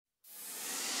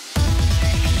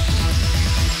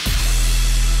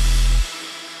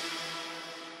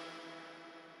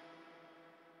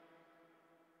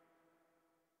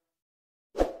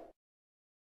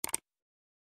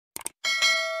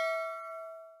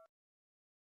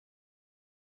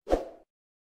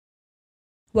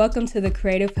Welcome to the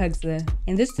Creative Hagja.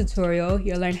 In this tutorial,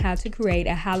 you'll learn how to create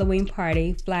a Halloween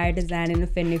party flyer design in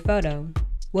Affinity Photo.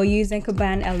 We'll use and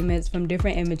combine elements from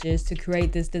different images to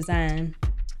create this design.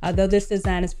 Although this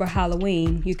design is for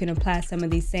Halloween, you can apply some of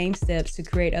these same steps to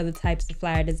create other types of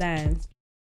flyer designs.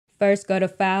 First, go to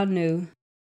File, New.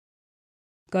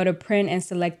 Go to Print and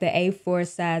select the A4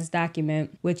 size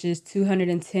document, which is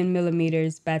 210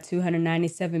 millimeters by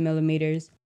 297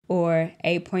 millimeters, or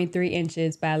 8.3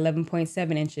 inches by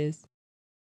 11.7 inches.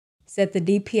 Set the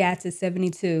DPI to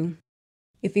 72.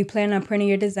 If you plan on printing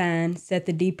your design, set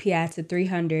the DPI to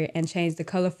 300 and change the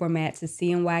color format to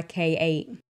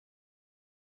CMYK8.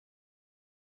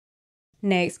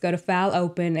 Next, go to File,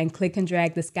 Open, and click and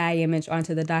drag the sky image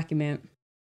onto the document.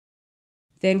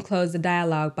 Then close the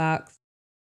dialog box.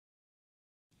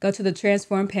 Go to the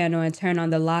Transform panel and turn on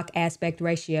the Lock Aspect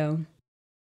Ratio.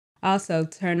 Also,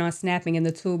 turn on Snapping in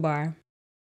the toolbar.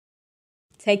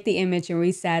 Take the image and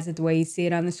resize it the way you see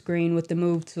it on the screen with the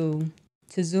Move tool.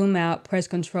 To zoom out, press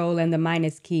Ctrl and the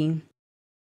minus key.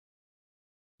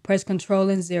 Press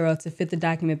Ctrl and 0 to fit the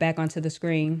document back onto the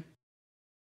screen.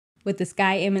 With the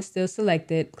sky image still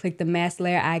selected, click the Mask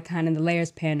Layer icon in the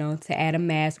Layers panel to add a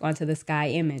mask onto the sky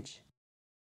image.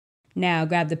 Now,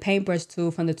 grab the Paintbrush tool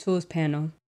from the Tools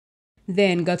panel.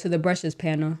 Then go to the Brushes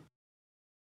panel.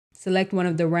 Select one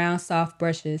of the round, soft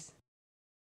brushes.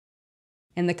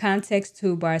 In the Context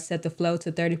toolbar, set the flow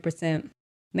to 30%.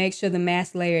 Make sure the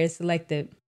mask layer is selected.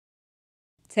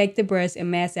 Take the brush and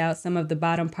mask out some of the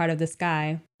bottom part of the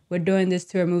sky. We're doing this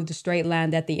to remove the straight line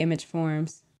that the image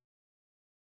forms.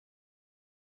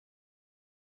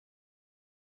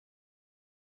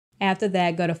 After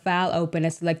that, go to File, Open,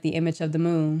 and select the image of the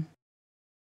moon.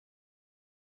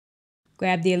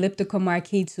 Grab the Elliptical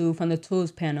Marquee tool from the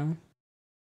Tools panel.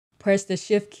 Press the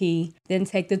Shift key, then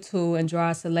take the tool and draw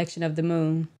a selection of the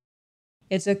moon.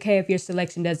 It's okay if your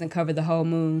selection doesn't cover the whole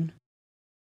moon.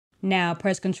 Now,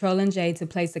 press Ctrl and J to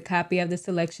place a copy of the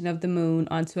selection of the moon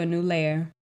onto a new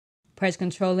layer. Press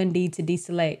Ctrl and D to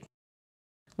deselect.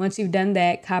 Once you've done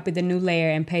that, copy the new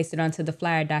layer and paste it onto the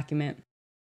flyer document.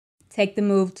 Take the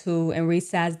Move tool and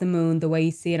resize the moon the way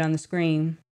you see it on the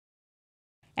screen.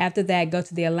 After that, go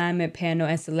to the Alignment panel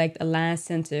and select Align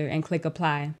Center and click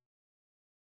Apply.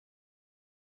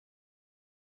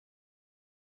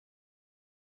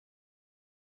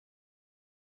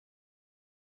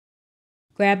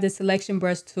 Grab the Selection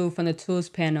Brush tool from the Tools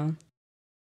panel.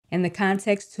 In the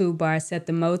Context toolbar, set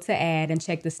the Mode to Add and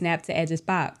check the Snap to Edges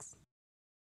box.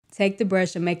 Take the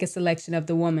brush and make a selection of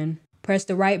the woman. Press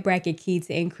the right bracket key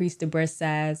to increase the brush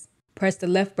size. Press the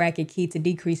left bracket key to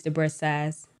decrease the brush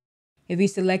size. If you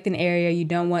select an area you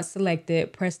don't want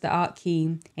selected, press the Alt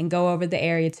key and go over the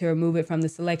area to remove it from the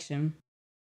selection.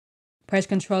 Press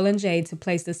Ctrl and J to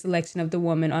place the selection of the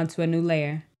woman onto a new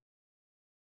layer.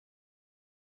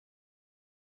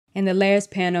 In the Layers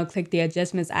panel, click the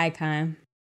Adjustments icon.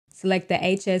 Select the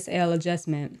HSL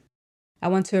adjustment. I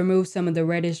want to remove some of the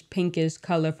reddish-pinkish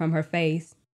color from her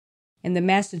face. In the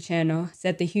Master channel,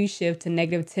 set the Hue shift to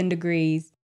 -10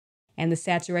 degrees and the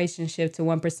Saturation shift to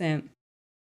 1%.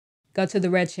 Go to the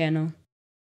Red channel.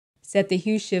 Set the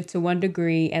Hue shift to 1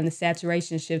 degree and the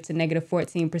Saturation shift to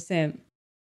 -14%.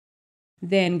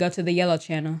 Then go to the Yellow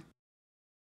channel.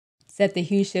 Set the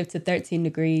Hue shift to 13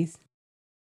 degrees.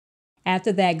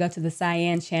 After that, go to the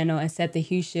Cyan channel and set the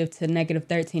Hue shift to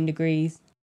 -13 degrees.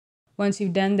 Once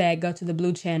you've done that, go to the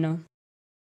Blue channel.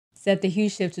 Set the Hue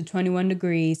shift to 21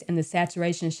 degrees and the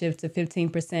Saturation shift to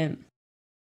 15%.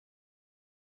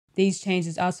 These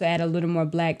changes also add a little more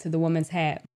black to the woman's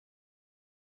hat.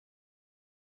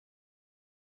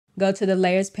 Go to the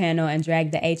Layers panel and drag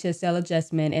the HSL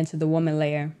adjustment into the woman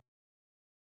layer.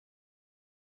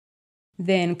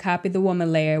 Then copy the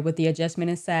woman layer with the adjustment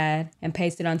inside and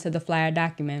paste it onto the flyer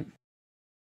document.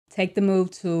 Take the Move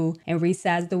tool and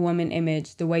resize the woman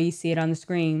image the way you see it on the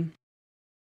screen.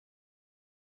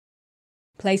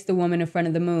 Place the woman in front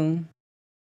of the moon.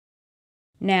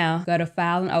 Now, go to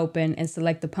File and Open and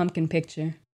select the pumpkin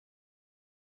picture.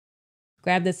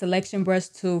 Grab the Selection Brush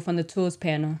tool from the Tools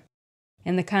panel.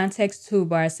 In the Context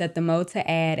toolbar, set the Mode to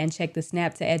Add and check the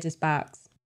Snap to Edges box.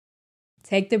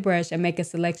 Take the brush and make a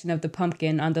selection of the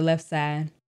pumpkin on the left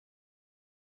side.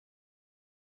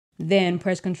 Then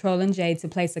press Ctrl and J to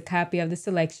place a copy of the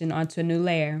selection onto a new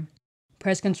layer.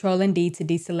 Press Ctrl and D to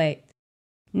deselect.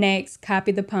 Next,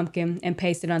 copy the pumpkin and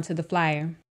paste it onto the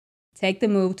flyer. Take the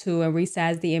Move tool and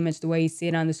resize the image the way you see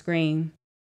it on the screen.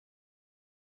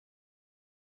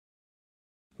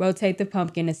 Rotate the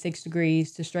pumpkin at 6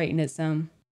 degrees to straighten it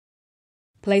some.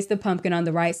 Place the pumpkin on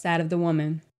the right side of the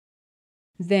woman.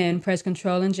 Then press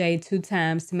Ctrl and J 2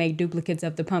 times to make duplicates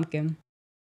of the pumpkin.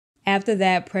 After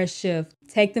that, press Shift.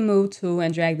 Take the Move tool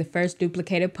and drag the first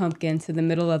duplicated pumpkin to the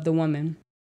middle of the woman.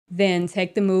 Then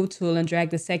take the Move tool and drag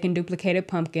the second duplicated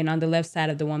pumpkin on the left side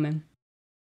of the woman.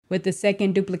 With the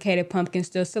second duplicated pumpkin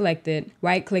still selected,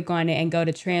 right-click on it and go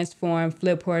to Transform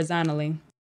Flip Horizontally.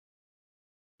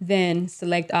 Then,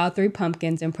 select all 3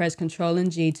 pumpkins and press Ctrl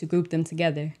and G to group them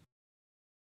together.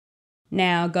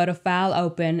 Now, go to File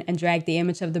Open and drag the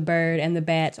image of the bird and the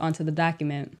bats onto the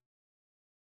document.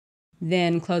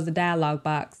 Then, close the dialog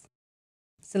box.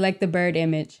 Select the bird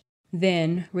image.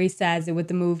 Then, resize it with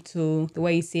the Move tool the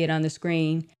way you see it on the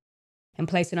screen and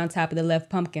place it on top of the left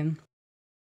pumpkin.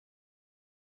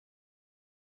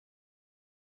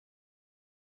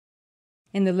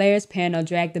 In the Layers panel,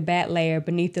 drag the bat layer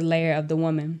beneath the layer of the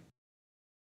woman.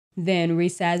 Then,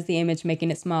 resize the image,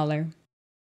 making it smaller.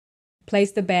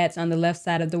 Place the bats on the left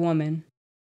side of the woman.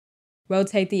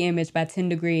 Rotate the image by 10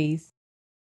 degrees.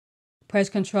 Press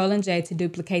Ctrl and J to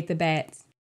duplicate the bats.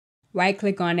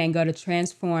 Right-click on it and go to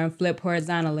Transform Flip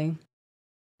Horizontally.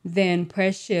 Then,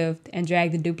 press Shift and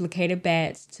drag the duplicated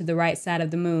bats to the right side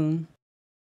of the moon.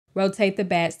 Rotate the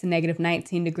bats to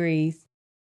 -19 degrees.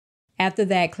 After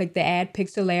that, click the Add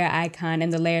Pixel Layer icon in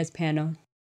the Layers panel.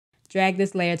 Drag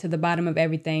this layer to the bottom of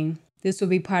everything. This will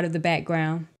be part of the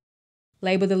background.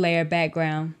 Label the layer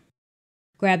Background.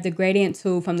 Grab the Gradient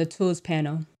tool from the Tools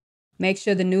panel. Make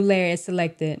sure the new layer is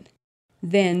selected.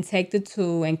 Then, take the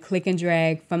tool and click and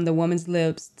drag from the woman's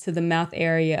lips to the mouth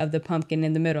area of the pumpkin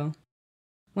in the middle.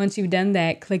 Once you've done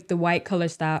that, click the white color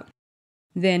stop.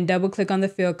 Then, double-click on the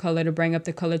fill color to bring up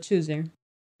the color chooser.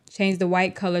 Change the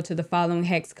white color to the following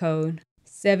hex code,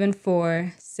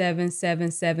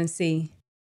 74777C.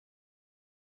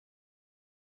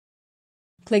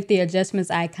 Click the Adjustments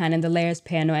icon in the Layers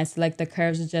panel and select the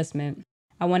Curves adjustment.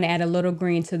 I want to add a little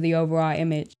green to the overall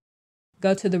image.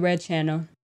 Go to the Red channel.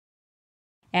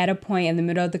 Add a point in the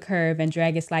middle of the curve and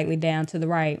drag it slightly down to the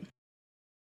right.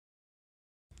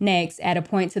 Next, add a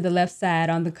point to the left side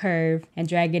on the curve and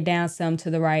drag it down some to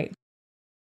the right.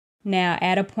 Now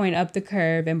add a point up the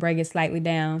curve and bring it slightly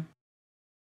down.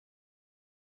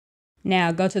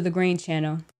 Now go to the Green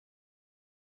channel.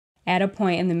 Add a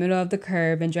point in the middle of the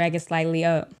curve and drag it slightly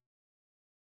up.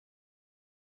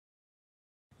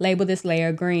 Label this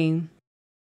layer Green.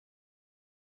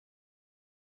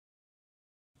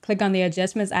 Click on the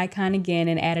Adjustments icon again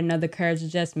and add another Curves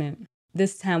adjustment.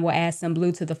 This time we'll add some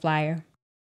blue to the flyer.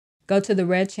 Go to the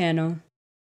Red channel.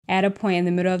 Add a point in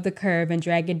the middle of the curve and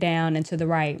drag it down and to the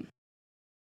right.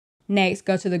 Next,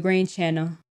 go to the Green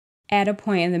channel. Add a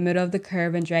point in the middle of the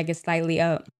curve and drag it slightly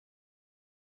up.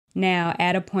 Now,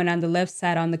 add a point on the left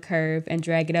side on the curve and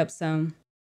drag it up some.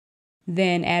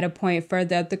 Then, add a point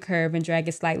further up the curve and drag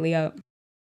it slightly up.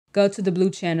 Go to the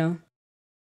Blue channel.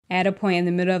 Add a point in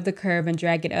the middle of the curve and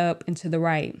drag it up and to the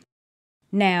right.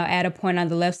 Now, add a point on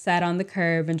the left side on the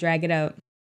curve and drag it up.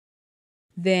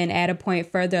 Then, add a point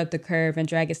further up the curve and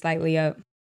drag it slightly up.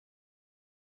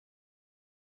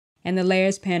 In the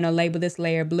Layers panel, label this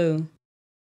layer Blue.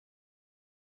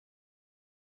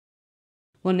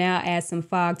 We'll now add some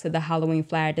fog to the Halloween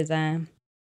flyer design.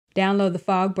 Download the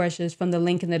fog brushes from the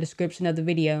link in the description of the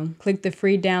video. Click the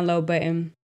free download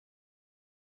button.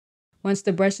 Once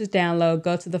the brushes download,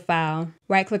 go to the file.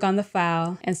 Right-click on the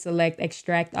file and select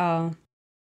Extract All.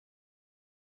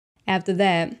 After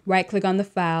that, right-click on the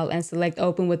file and select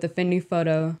Open with Affinity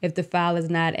Photo if the file is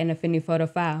not an Affinity Photo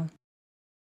file.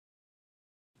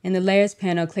 In the Layers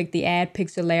panel, click the Add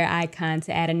Pixel Layer icon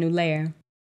to add a new layer.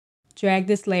 Drag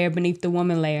this layer beneath the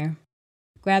woman layer.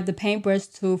 Grab the Paintbrush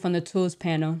tool from the Tools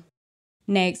panel.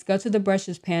 Next, go to the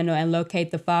Brushes panel and locate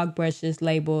the fog brushes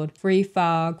labeled Free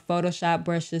Fog Photoshop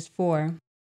Brushes 4.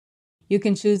 You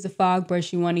can choose the fog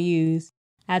brush you want to use.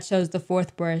 I chose the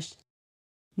 4th brush.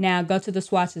 Now go to the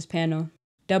Swatches panel.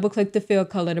 Double-click the fill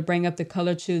color to bring up the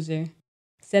color chooser.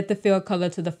 Set the fill color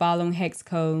to the following hex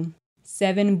code,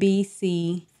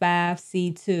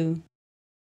 7BC5C2.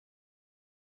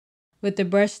 With the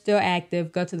brush still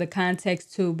active, go to the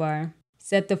Context toolbar.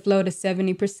 Set the flow to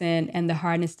 70% and the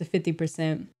hardness to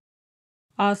 50%.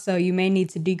 Also, you may need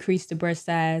to decrease the brush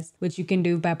size, which you can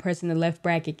do by pressing the left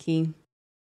bracket key.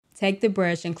 Take the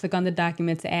brush and click on the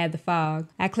document to add the fog.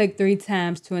 I clicked 3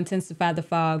 times to intensify the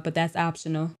fog, but that's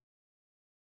optional.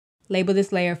 Label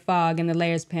this layer Fog in the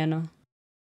Layers panel.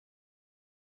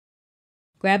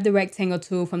 Grab the Rectangle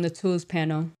tool from the Tools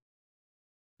panel.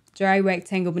 Draw a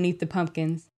rectangle beneath the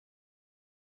pumpkins.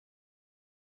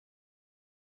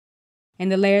 In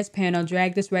the Layers panel,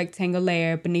 drag this rectangle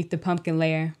layer beneath the pumpkin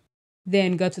layer.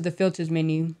 Then go to the Filters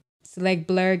menu. Select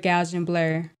Blur, Gaussian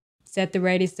Blur. Set the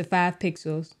radius to 5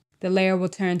 pixels. The layer will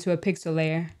turn to a pixel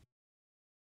layer.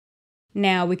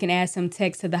 Now we can add some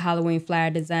text to the Halloween flyer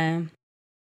design.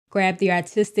 Grab the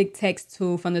Artistic Text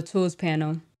tool from the Tools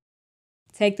panel.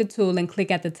 Take the tool and click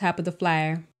at the top of the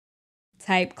flyer.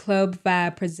 Type Club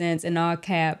Vibe Presents in all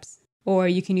caps, or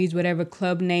you can use whatever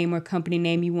club name or company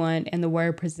name you want and the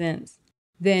word presents.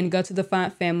 Then go to the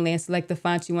font family and select the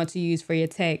font you want to use for your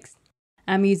text.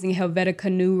 I'm using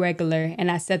Helvetica New Regular,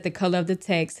 and I set the color of the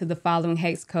text to the following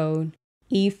hex code: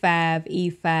 E5,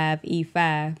 E5,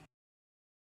 E5.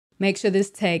 Make sure this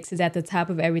text is at the top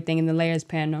of everything in the Layers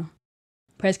panel.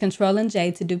 Press Ctrl and J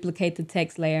to duplicate the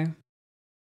text layer.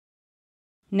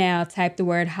 Now type the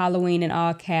word Halloween in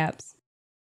all caps.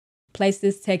 Place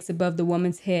this text above the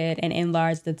woman's head and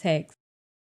enlarge the text.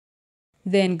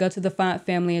 Then go to the font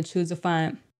family and choose a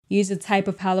font. Use the type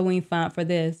of Halloween font for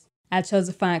this. I chose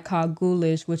a font called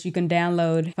Ghoulish, which you can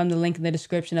download from the link in the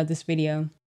description of this video.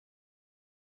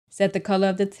 Set the color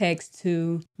of the text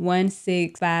to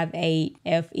 1658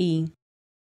 FE.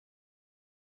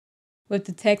 With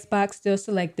the text box still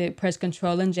selected, press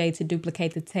Ctrl and J to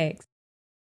duplicate the text.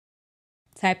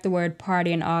 Type the word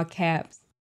Party in all caps.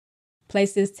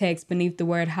 Place this text beneath the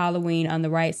word Halloween on the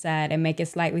right side and make it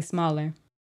slightly smaller.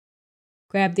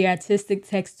 Grab the Artistic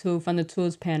Text tool from the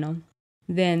Tools panel.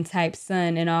 Then type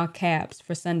Sun in all caps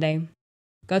for Sunday.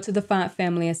 Go to the font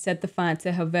family and set the font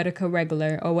to Helvetica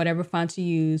Regular or whatever font you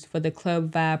use for the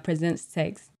Club Vibe Presents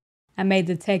text. I made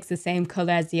the text the same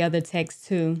color as the other text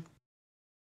too.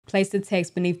 Place the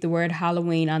text beneath the word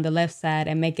Halloween on the left side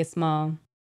and make it small.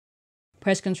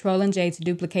 Press Ctrl and J to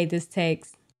duplicate this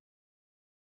text.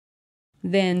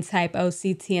 Then type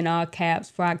OCT in all caps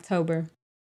for October.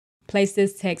 Place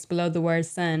this text below the word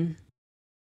Sun.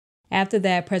 After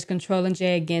that, press Ctrl and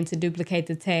J again to duplicate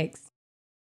the text.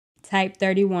 Type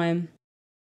 31.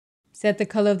 Set the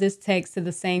color of this text to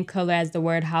the same color as the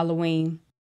word Halloween.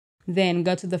 Then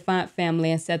go to the font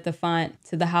family and set the font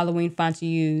to the Halloween font you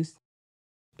use.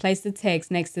 Place the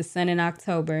text next to Sun in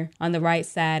October on the right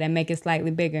side and make it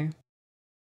slightly bigger.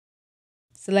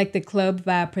 Select the Club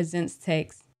Vibe Presents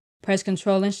text. Press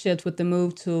Ctrl and Shift with the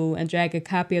Move tool and drag a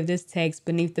copy of this text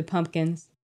beneath the pumpkins.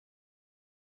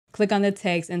 Click on the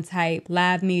text and type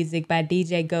Live Music by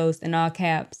DJ Ghost in all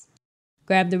caps.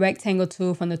 Grab the Rectangle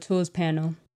tool from the Tools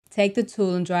panel. Take the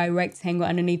tool and draw a rectangle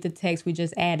underneath the text we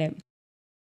just added.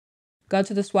 Go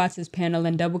to the Swatches panel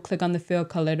and double-click on the fill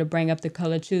color to bring up the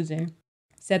color chooser.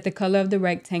 Set the color of the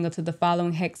rectangle to the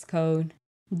following hex code: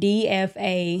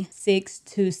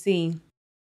 DFA62C.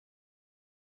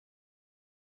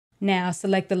 Now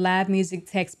select the Live Music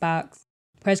text box.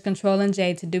 Press Ctrl and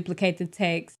J to duplicate the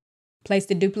text. Place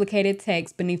the duplicated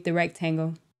text beneath the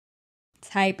rectangle.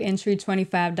 Type entry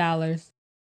 $25.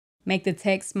 Make the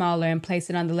text smaller and place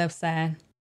it on the left side.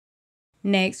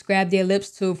 Next, grab the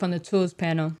Ellipse tool from the Tools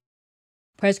panel.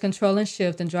 Press Ctrl and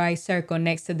Shift and draw a circle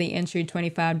next to the entry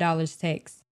 $25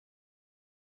 text.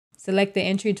 Select the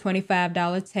entry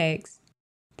 $25 text.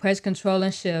 Press Ctrl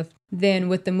and Shift. Then,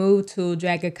 with the Move tool,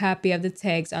 drag a copy of the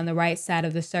text on the right side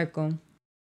of the circle.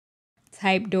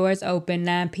 Type Doors Open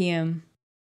 9 p.m.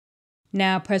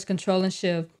 Now press Ctrl and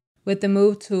Shift. With the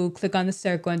Move tool, click on the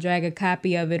circle and drag a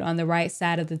copy of it on the right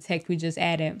side of the text we just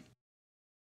added.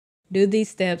 Do these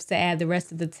steps to add the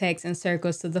rest of the text and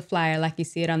circles to the flyer like you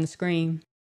see it on the screen.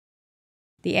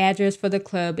 The address for the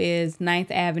club is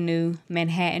 9th Avenue,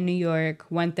 Manhattan, New York,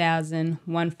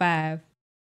 1015.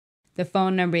 The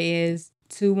phone number is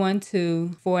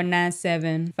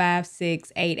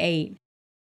 212-497-5688.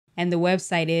 And the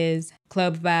website is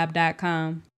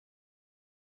clubvibe.com.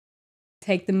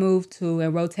 Take the Move tool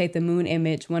and rotate the moon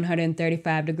image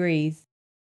 135 degrees.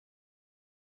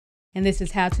 And this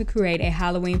is how to create a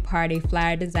Halloween party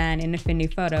flyer design in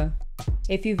Affinity Photo.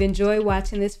 If you've enjoyed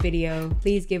watching this video,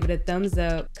 please give it a thumbs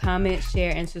up, comment,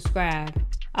 share, and subscribe.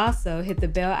 Also, hit the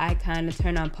bell icon to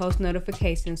turn on post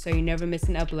notifications so you never miss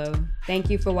an upload. Thank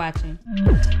you for watching.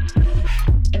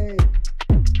 Hey.